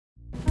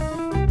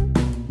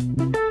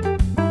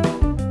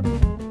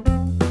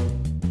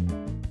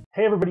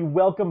Hey everybody,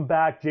 welcome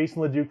back.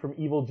 Jason LeDuc from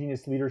Evil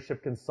Genius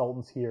Leadership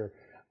Consultants here.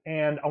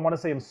 And I want to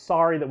say I'm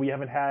sorry that we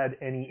haven't had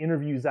any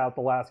interviews out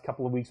the last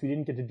couple of weeks. We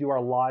didn't get to do our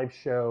live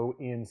show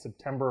in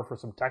September for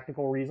some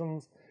technical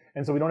reasons.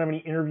 And so we don't have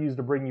any interviews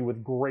to bring you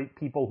with great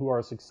people who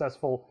are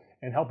successful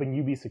and helping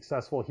you be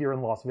successful here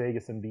in Las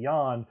Vegas and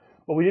beyond.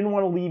 But we didn't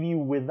want to leave you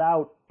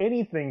without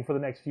anything for the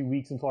next few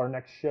weeks until our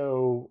next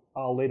show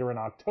later in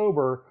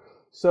October.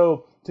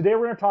 So today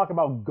we're going to talk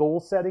about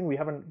goal setting. We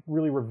haven't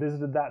really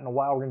revisited that in a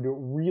while. We're going to do it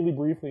really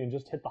briefly and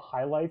just hit the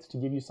highlights to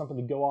give you something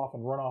to go off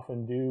and run off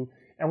and do.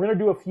 And we're going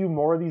to do a few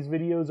more of these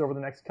videos over the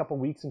next couple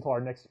of weeks until our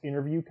next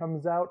interview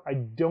comes out. I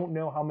don't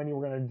know how many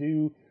we're going to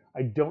do.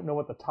 I don't know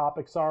what the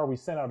topics are. We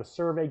sent out a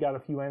survey, got a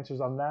few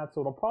answers on that.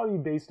 So it'll probably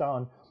be based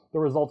on the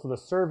results of the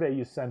survey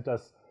you sent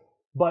us.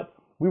 But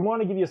we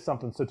want to give you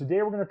something. So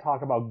today we're going to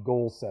talk about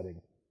goal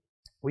setting.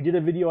 We did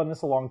a video on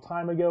this a long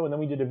time ago, and then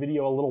we did a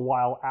video a little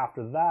while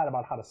after that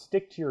about how to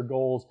stick to your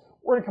goals.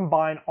 We're going to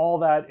combine all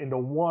that into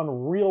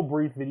one real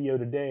brief video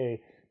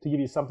today to give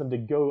you something to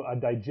go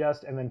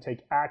digest and then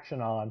take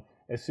action on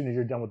as soon as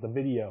you're done with the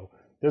video.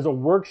 There's a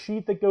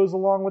worksheet that goes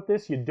along with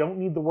this. You don't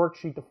need the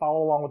worksheet to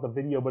follow along with the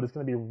video, but it's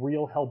going to be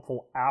real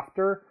helpful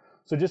after.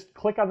 So just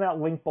click on that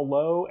link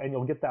below and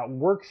you'll get that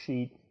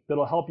worksheet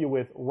that'll help you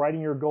with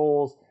writing your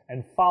goals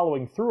and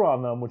following through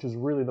on them, which is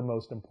really the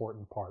most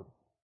important part.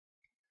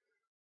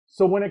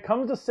 So when it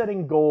comes to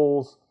setting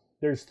goals,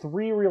 there's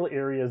three real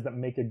areas that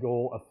make a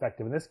goal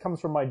effective. And this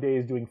comes from my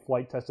days doing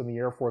flight tests in the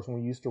Air Force when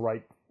we used to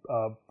write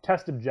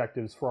test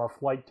objectives for our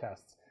flight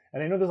tests.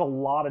 And I know there's a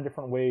lot of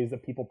different ways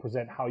that people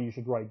present how you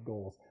should write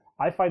goals.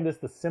 I find this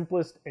the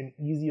simplest and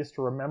easiest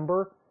to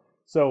remember.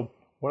 So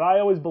what I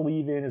always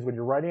believe in is when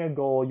you're writing a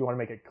goal, you want to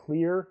make it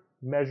clear,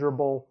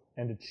 measurable,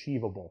 and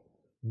achievable.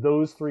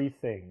 Those three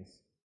things.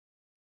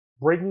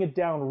 Breaking it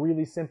down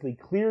really simply,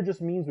 clear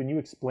just means when you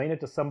explain it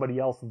to somebody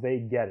else, they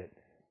get it.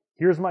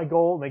 Here's my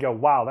goal, and they go,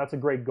 wow, that's a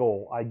great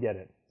goal, I get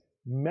it.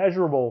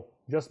 Measurable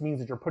just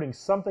means that you're putting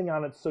something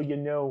on it so you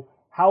know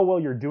how well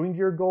you're doing to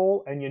your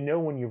goal and you know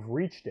when you've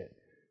reached it.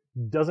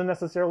 Doesn't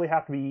necessarily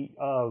have to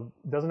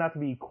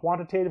be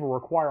quantitative or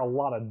require a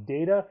lot of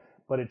data,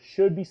 but it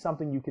should be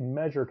something you can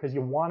measure because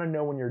you want to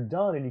know when you're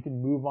done and you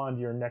can move on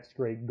to your next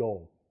great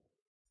goal.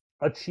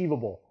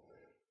 Achievable.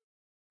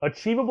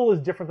 Achievable is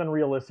different than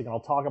realistic, and I'll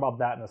talk about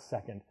that in a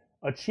second.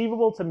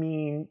 Achievable to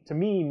me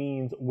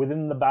means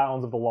within the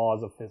bounds of the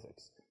laws of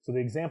physics. So the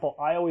example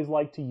I always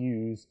like to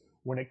use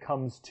when it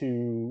comes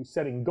to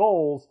setting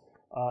goals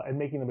and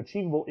making them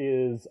achievable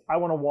is I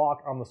want to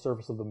walk on the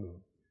surface of the moon.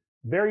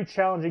 Very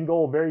challenging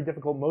goal, very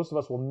difficult. Most of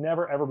us will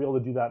never ever be able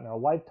to do that in our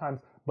lifetimes,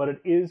 but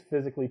it is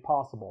physically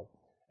possible.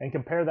 And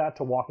compare that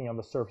to walking on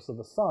the surface of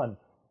the sun.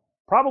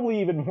 Probably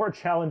even more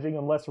challenging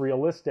and less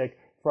realistic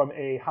from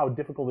a how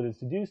difficult it is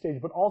to do stage,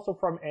 but also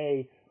from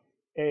is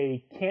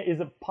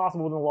it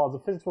possible within the laws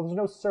of physics? Well, there's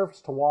no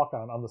surface to walk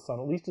on the sun,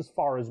 at least as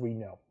far as we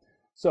know.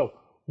 So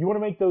you want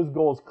to make those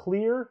goals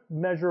clear,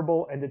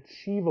 measurable, and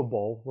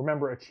achievable.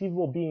 Remember,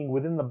 achievable being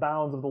within the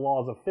bounds of the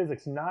laws of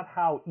physics, not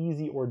how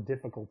easy or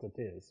difficult it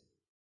is.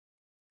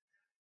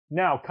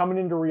 Now, coming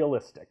into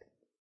realistic.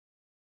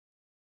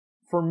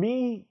 For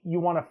me, you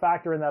want to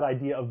factor in that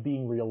idea of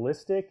being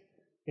realistic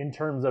in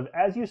terms of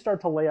as you start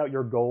to lay out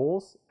your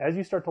goals, as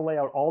you start to lay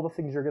out all the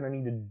things you're going to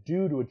need to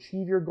do to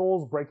achieve your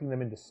goals, breaking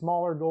them into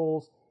smaller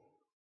goals,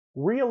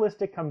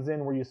 realistic comes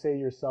in where you say to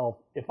yourself,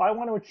 if I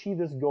want to achieve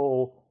this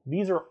goal,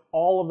 these are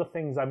all of the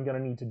things I'm going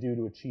to need to do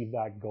to achieve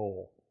that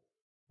goal.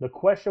 The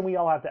question we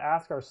all have to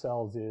ask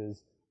ourselves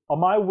is,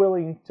 am I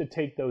willing to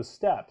take those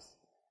steps?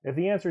 If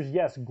the answer is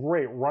yes,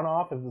 great, run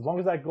off. As long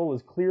as that goal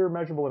is clear,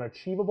 measurable, and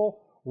achievable,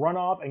 run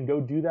off and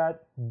go do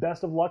that.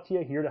 Best of luck to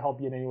you, here to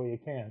help you in any way you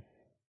can.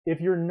 If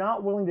you're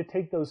not willing to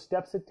take those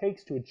steps it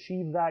takes to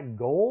achieve that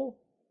goal,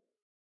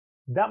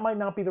 that might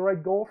not be the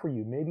right goal for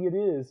you. Maybe it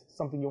is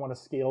something you want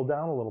to scale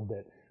down a little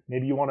bit.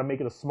 Maybe you want to make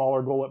it a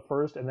smaller goal at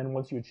first, and then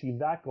once you achieve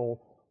that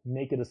goal,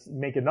 make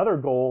another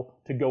goal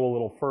to go a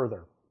little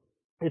further.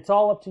 It's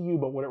all up to you,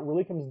 but what it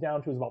really comes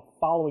down to is about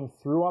following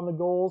through on the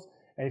goals,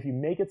 and if you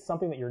make it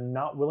something that you're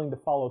not willing to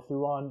follow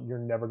through on, you're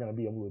never going to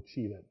be able to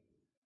achieve it.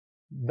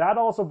 That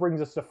also brings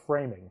us to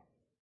framing.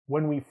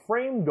 When we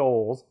frame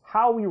goals,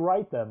 how we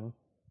write them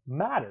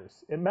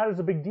matters. It matters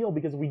a big deal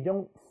because if we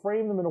don't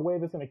frame them in a way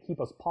that's going to keep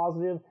us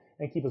positive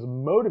and keep us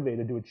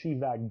motivated to achieve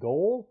that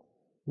goal,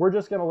 we're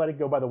just going to let it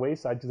go by the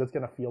wayside because it's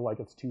going to feel like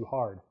it's too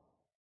hard.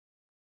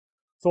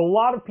 So a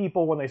lot of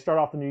people, when they start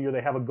off the new year,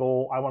 they have a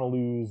goal. I want to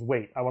lose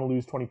weight. I want to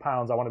lose 20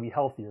 pounds. I want to be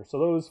healthier. So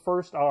those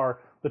first are,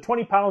 the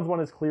 20 pounds one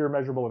is clear,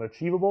 measurable, and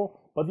achievable,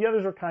 but the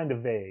others are kind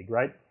of vague,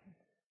 right?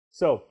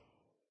 So,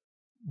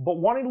 but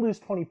wanting to lose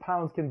 20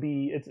 pounds can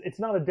be, it's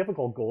not a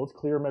difficult goal. It's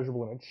clear,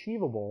 measurable, and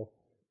achievable.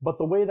 But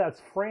the way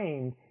that's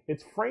framed,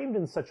 it's framed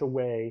in such a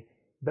way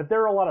that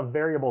there are a lot of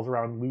variables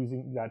around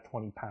losing that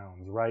 20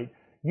 pounds, right?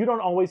 You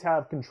don't always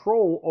have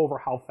control over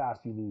how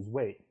fast you lose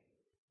weight,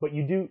 but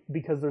you do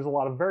because there's a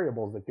lot of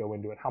variables that go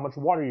into it. How much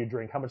water you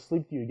drink, how much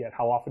sleep do you get,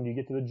 how often do you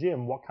get to the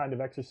gym, what kind of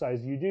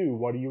exercise do you do,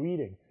 what are you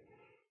eating?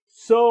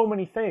 So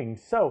many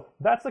things. So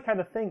that's the kind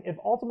of thing, if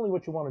ultimately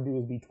what you want to do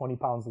is be 20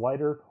 pounds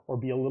lighter or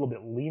be a little bit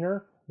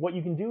leaner, what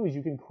you can do is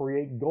you can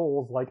create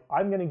goals like,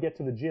 I'm going to get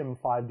to the gym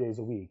 5 days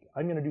a week.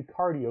 I'm going to do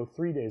cardio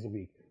 3 days a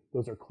week.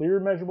 Those are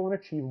clear, measurable, and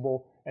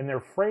achievable, and they're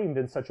framed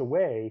in such a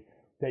way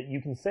that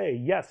you can say,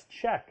 yes,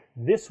 check,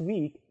 this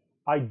week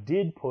I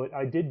did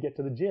get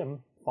to the gym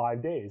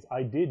 5 days.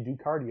 I did do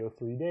cardio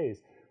 3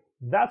 days.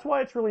 That's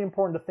why it's really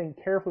important to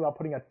think carefully about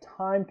putting a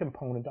time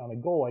component on a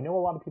goal. I know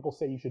a lot of people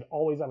say you should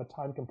always have a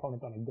time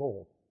component on a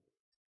goal,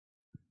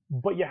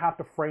 but you have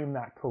to frame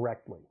that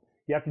correctly.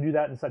 You have to do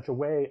that in such a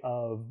way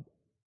of,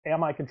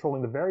 am I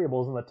controlling the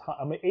variables in the time?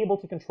 Am I able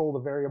to control the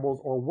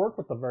variables or work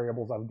with the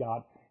variables I've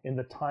got in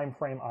the time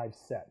frame I've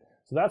set?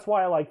 So that's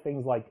why I like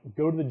things like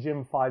go to the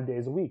gym 5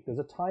 days a week. There's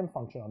a time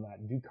function on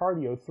that. Do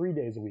cardio 3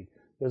 days a week.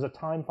 There's a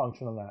time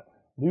function on that.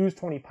 Lose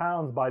 20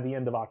 pounds by the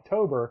end of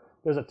October.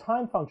 There's a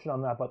time function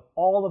on that, but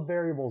all the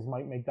variables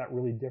might make that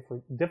really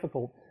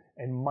difficult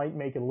and might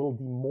make it a little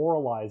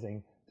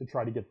demoralizing to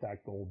try to get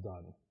that goal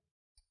done.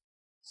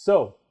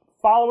 So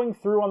following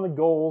through on the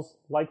goals,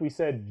 like we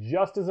said,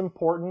 just as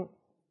important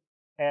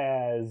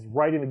as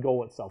writing the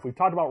goal itself. We've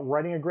talked about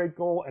writing a great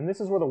goal, and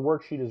this is where the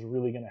worksheet is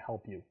really going to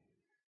help you.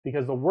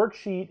 Because the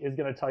worksheet is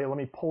going to tell you, let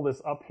me pull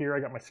this up here. I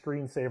got my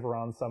screensaver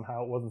on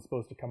somehow. It wasn't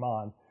supposed to come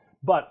on.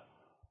 But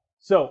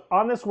so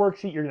on this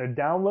worksheet, you're going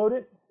to download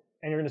it,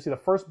 and you're going to see the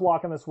first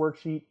block on this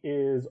worksheet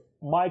is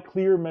my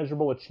clear,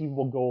 measurable,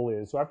 achievable goal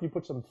is. So after you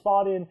put some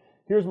thought in,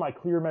 here's my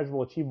clear,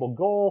 measurable, achievable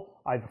goal.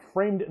 I've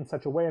framed it in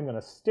such a way I'm going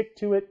to stick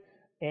to it,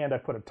 and I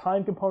put a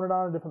time component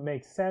on it if it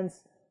makes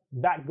sense.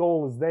 That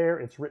goal is there.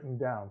 It's written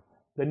down.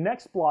 The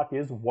next block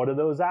is, what are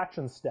those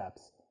action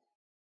steps?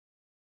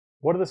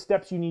 What are the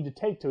steps you need to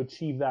take to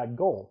achieve that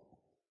goal?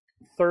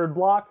 Third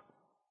block,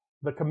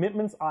 the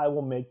commitments I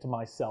will make to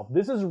myself.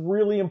 This is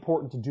really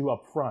important to do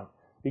up front,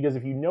 because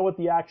if you know what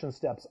the action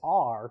steps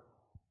are,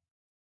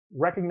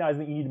 recognize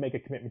that you need to make a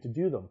commitment to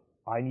do them.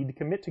 I need to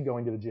commit to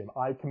going to the gym.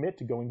 I commit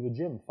to going to the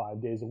gym 5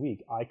 days a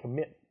week. I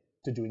commit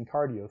to doing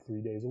cardio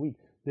 3 days a week.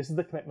 This is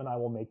the commitment I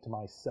will make to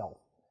myself.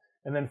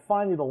 And then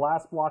finally, the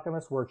last block on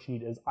this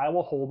worksheet is I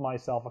will hold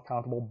myself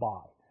accountable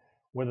by.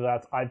 Whether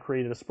that's I've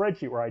created a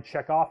spreadsheet where I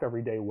check off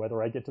every day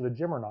whether I get to the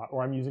gym or not,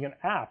 or I'm using an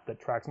app that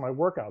tracks my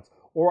workouts,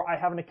 or I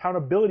have an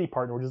accountability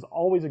partner, which is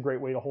always a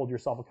great way to hold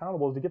yourself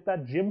accountable, is to get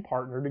that gym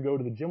partner to go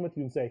to the gym with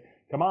you and say,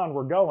 come on,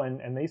 we're going,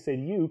 and they say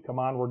to you, come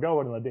on, we're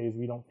going, on the days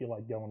we don't feel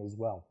like going as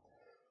well.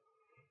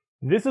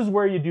 This is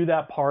where you do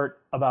that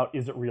part about,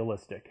 is it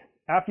realistic?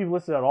 After you've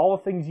listed out all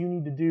the things you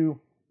need to do,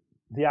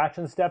 the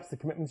action steps, the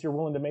commitments you're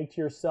willing to make to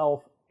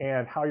yourself,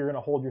 and how you're going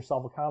to hold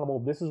yourself accountable,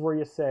 this is where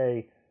you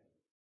say,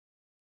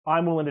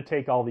 I'm willing to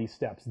take all these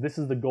steps. This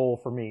is the goal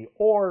for me.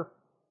 Or,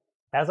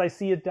 as I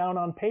see it down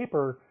on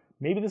paper,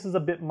 maybe this is a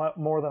bit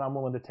more than I'm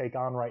willing to take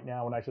on right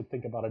now, and I should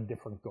think about a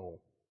different goal.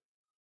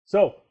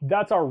 So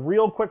that's our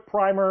real quick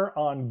primer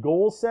on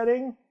goal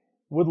setting.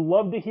 Would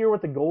love to hear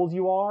what the goals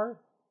you are,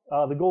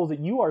 the goals that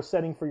you are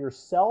setting for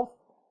yourself.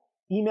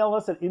 Email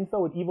us at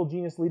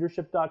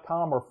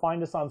info@evilgeniusleadership.com or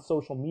find us on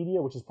social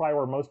media, which is probably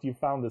where most of you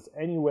found this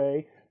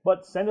anyway.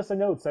 But send us a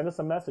note, send us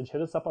a message,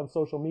 hit us up on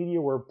social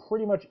media. We're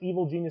pretty much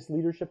Evil Genius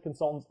Leadership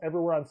Consultants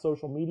everywhere on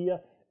social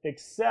media,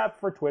 except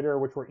for Twitter,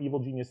 which we're Evil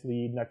Genius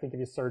Lead. And I think if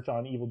you search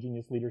on Evil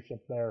Genius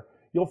Leadership there,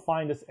 you'll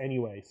find us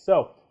anyway.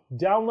 So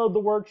download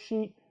the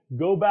worksheet,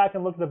 go back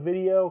and look at the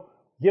video,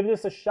 give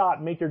this a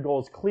shot, make your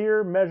goals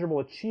clear, measurable,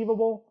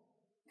 achievable,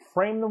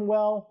 frame them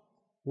well,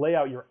 lay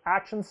out your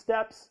action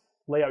steps,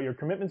 lay out your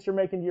commitments you're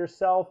making to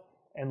yourself,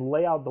 and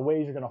lay out the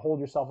ways you're going to hold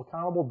yourself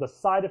accountable.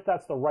 Decide if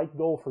that's the right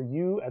goal for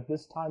you at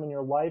this time in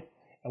your life,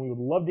 and we would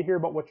love to hear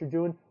about what you're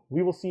doing.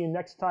 We will see you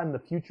next time. The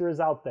future is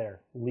out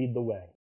there. Lead the way.